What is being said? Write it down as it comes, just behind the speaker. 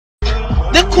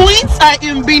The queens are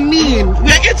in Benin.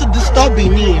 We are here to disturb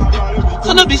Benin.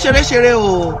 So no be shere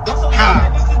oh. Ha.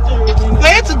 We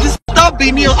are here to disturb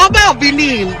Benin. OBA of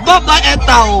Benin. Bob don't enter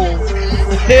oh.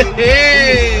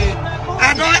 Hey.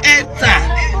 I don't enter.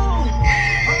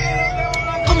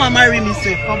 Come and marry me,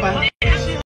 sir. Come back.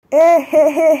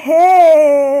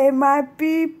 Hey, my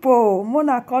people.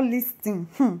 Mona call listing.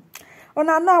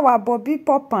 Ona know our Bobby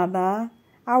Papa na.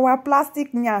 Our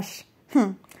plastic nyash.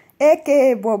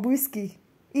 AKA Bobrisky.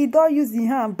 He don't use the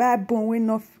hand buy bone when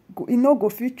no go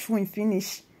fit chew and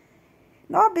finish.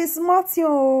 No be smart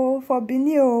yo for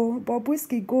Benin oh.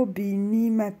 Bobrisky go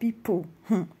Benin, my people.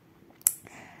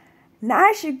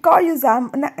 Now she can't use her.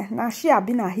 Now she have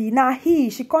been a he. Now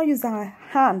she can't use her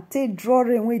hand take draw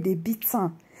rain where they beat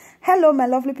her. Hello, my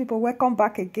lovely people. Welcome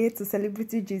back again to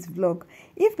Celebrity G's vlog.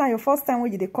 If now your first time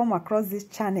when you come across this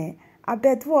channel, I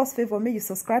beg do us favor, may you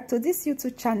subscribe to this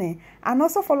YouTube channel and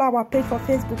also follow our page for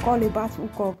Facebook all about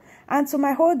Uko. And to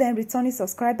my whole then returning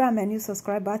subscriber and my new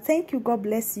subscriber, thank you. God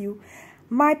bless you,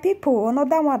 my people.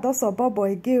 Another one does a bobo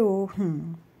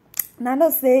again. Now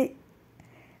no say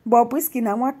Bobrisky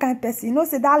na one kind person. You know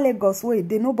say that Lagos way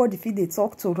they nobody feel they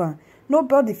talk to her.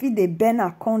 Nobody feel they bend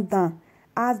her come down.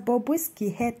 As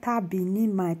Bobrisky hater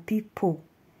Benin, my people.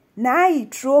 Now he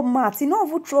throw mat. He no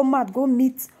even throw mat go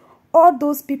meet all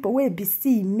those people where be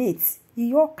see mates.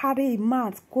 He all carry a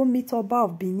mat go meet OBA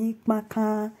of Benin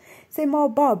Makan. Say more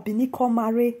OBA of Benin come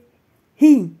marry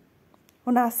him.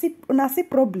 Una see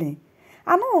problem.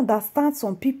 I don't understand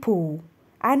some people.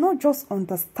 I not just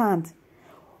understand.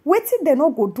 Wetin they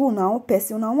no go do now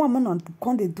person. Now one man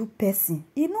come they do person.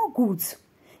 It no good.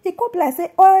 He could like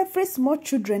say every small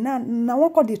children now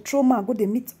one call the trauma go they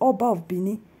meet OBA of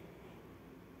Benin.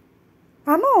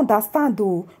 I don't understand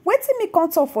though. Wetin me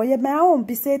come talk for you, my own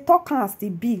be say talk as the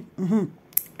be.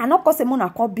 I not cause someone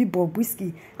call be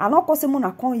Bobrisky. I not cause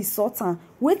someone call insult am.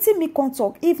 Wetin me come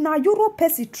talk. If now Europe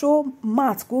person throw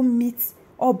mat go meet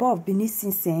OBA of Benin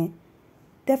since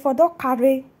therefore don't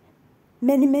carry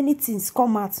many things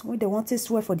come out when they want to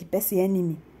swear for the person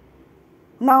enemy.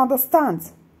 Now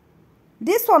understand.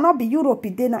 This will not be Europe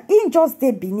day now. In just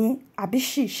dey Benin. I be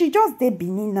she just dey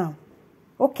Benin now.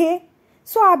 Okay?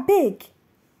 So I beg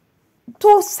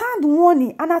to sound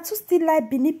warning, and I too still like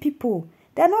Benin people.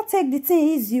 They not take the thing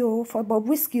easy for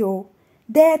Bobrisky.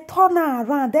 They turn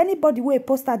around. Anybody wey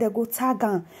poster they go tag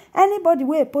am. Anybody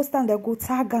wey poster they go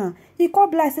tag am. He come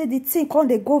like say the thing come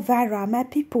they go viral, my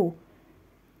people.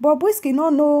 Bobrisky no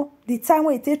know the time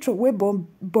when he take throw away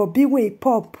Bobby wey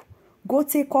pop. Go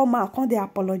take come out, come they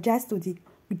apologize to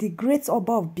the great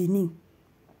OBA of Benin.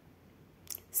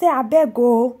 Say I beg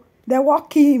go, they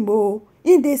walk him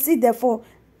in they see therefore.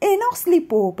 He not sleep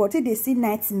but he they see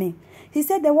nightmare. He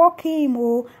said they walk him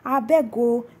I beg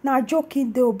go, now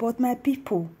joking though, but my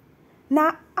people.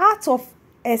 Now out of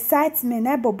excitement,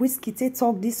 I Bobrisky take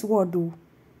talk this word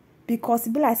because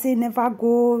be like say never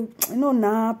go, you know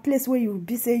now place where you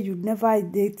be say you never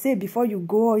they say before you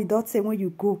go or you don't say when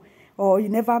you go. Or you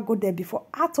never go there before.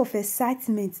 Out of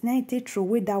excitement, now they throw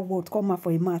away that word come out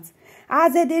for a mat.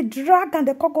 As they drag and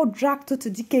they go drag to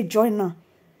DK joiner.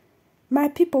 My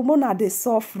people, mona they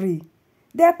suffering.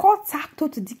 They call tag to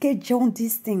DK join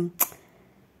this thing.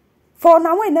 For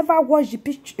now, we never watch the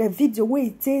picture, video where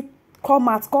it take come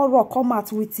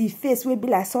out with his face will be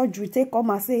like surgery. Take come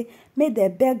and say, may they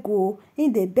beg go,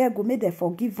 in the beg go, may they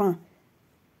forgive him.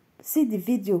 See the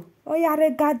video. Oh yeah,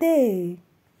 regardez.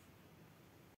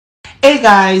 Hey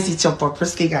guys, it's your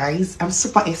Bobrisky guys. I'm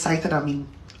super excited. I'm in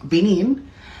Benin.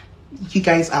 You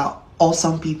guys are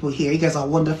awesome people here. You guys are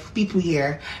wonderful people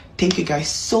here. Thank you guys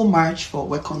so much for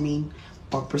welcoming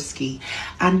Bobrisky.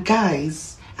 And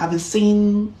guys, I've been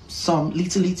saying some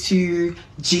little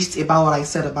gist about what I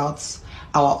said about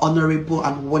our honorable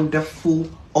and wonderful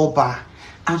OBA.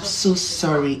 I'm so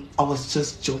sorry. I was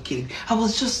just joking. I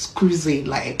was just cruising,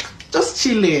 like just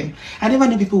chilling. I never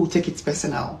knew people would take it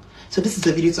personal. So this is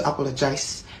a video to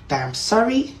apologize that I'm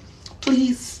sorry.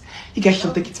 Please, you guys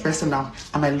should take it personal.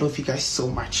 And I love you guys so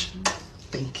much.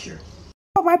 Thank you.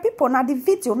 So my people, now the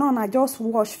video now I just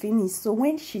watch finish. So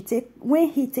when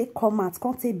he take comment,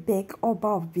 can't take beg OBA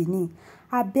of Benin.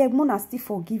 I beg Mona still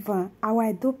forgive her. Our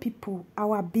Edo people,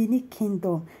 our Benin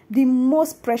Kingdom, the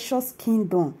most precious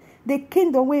kingdom. The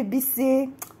kingdom where be say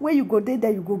where you go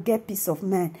there you go get peace of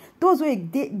mind. Those way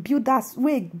they build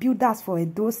us for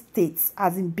those states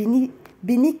as in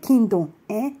Benin Kingdom.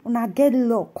 Una get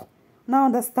luck. Now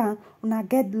understand? Una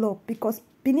get luck because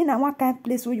Benin na one kind of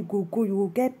place where you go you will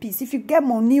get peace. If you get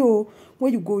money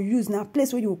where you go use na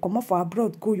place where you will come off for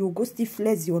abroad go you will go still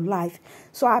flex your life.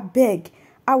 So I beg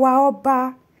our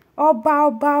OBA,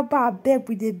 I beg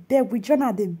we dey beg we join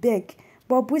at the beg.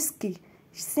 Bobrisky,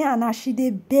 See her now, she dey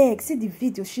beg. See the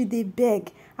video, she dey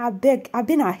beg. I beg, I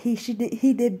been a he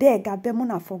dey beg. I beg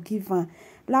muna forgive her.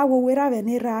 La wo wera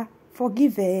venera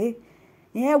forgive her.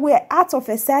 Yeah, we out of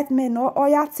excitement or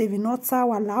ya TV not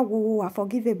wala wo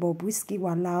forgive Bobrisky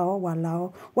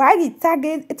wala. Why he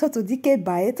target to dike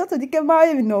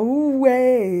by no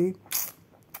way.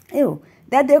 Ew,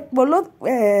 that they follow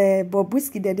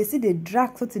Bobrisky that they see the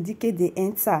drag to dike they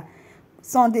enter.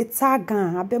 So they tag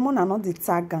I beg muna not the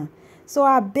tag. So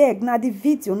I beg now the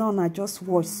video now I just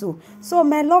watch so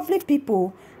my lovely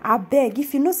people, I beg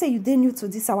if you know say you dey new to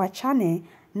this our channel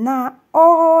now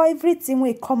all everything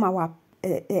will come our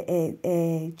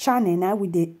channel now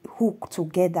with the hook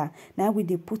together now we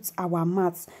dey put our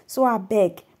mouths. So I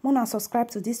beg muna subscribe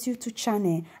to this YouTube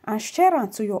channel and share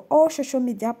it to your all social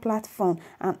media platform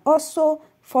and also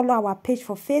follow our page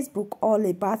for Facebook all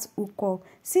about Uko.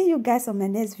 See you guys on my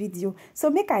next video. So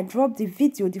make I drop the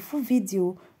video, the full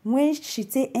video when she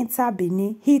take enter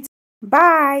Benin. Hit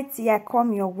bye till I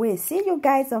come your way. See you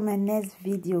guys on my next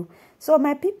video. So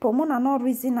my people, mona no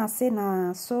reason I say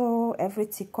na so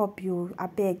everything cop you. I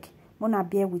beg, mona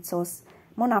bear with us.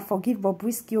 Mona forgive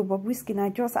Bobrisky. Bobrisky na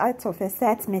just out of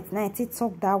excitement. Now I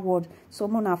talk that word. So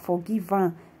mona forgive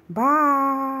her.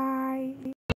 Bye.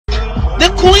 The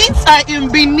queens are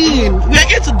in Benin. We are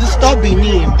here to disturb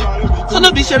Benin. So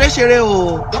no be shere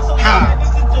oh. Ha.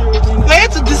 We are here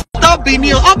to disturb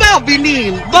Benin. OBA of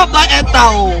Benin. Bob don't enter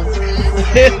oh.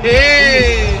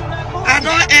 Hey. I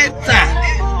don't enter.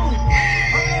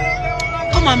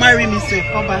 Come and marry me, sir.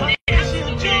 Come back.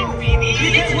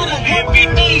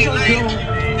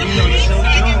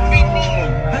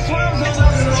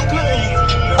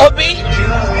 Obi.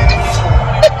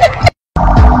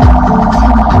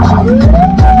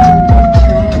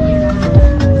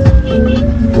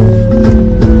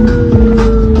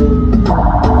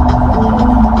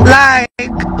 Like,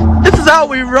 this is how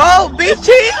we roll,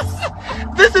 bitches.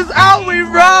 This is how we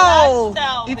roll.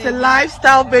 It's a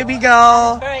lifestyle, baby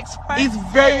girl. It's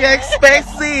very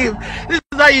expensive. This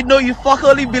is how you know you fuck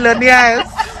only billionaires.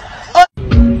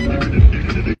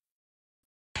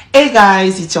 Hey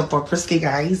guys, it's your Bobrisky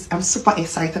guys. I'm super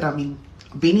excited. I'm in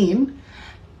Benin.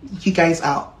 You guys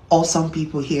are awesome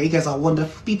people here. You guys are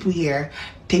wonderful people here.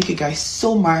 Thank you guys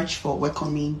so much for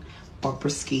welcoming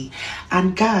Bobrisky.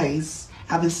 And guys,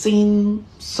 I've been saying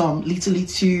some little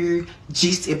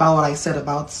gist about what I said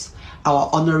about our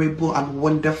honorable and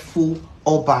wonderful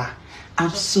Oba. I'm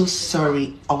so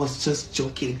sorry. I was just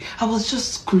joking. I was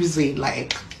just cruising,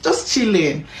 like just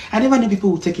chilling. I never knew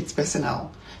people would take it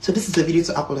personal. So this is a video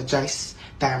to apologize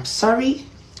that I'm sorry.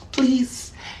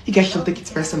 Please, you guys should take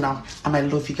it personal. And I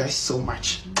love you guys so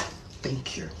much.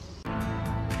 Thank you.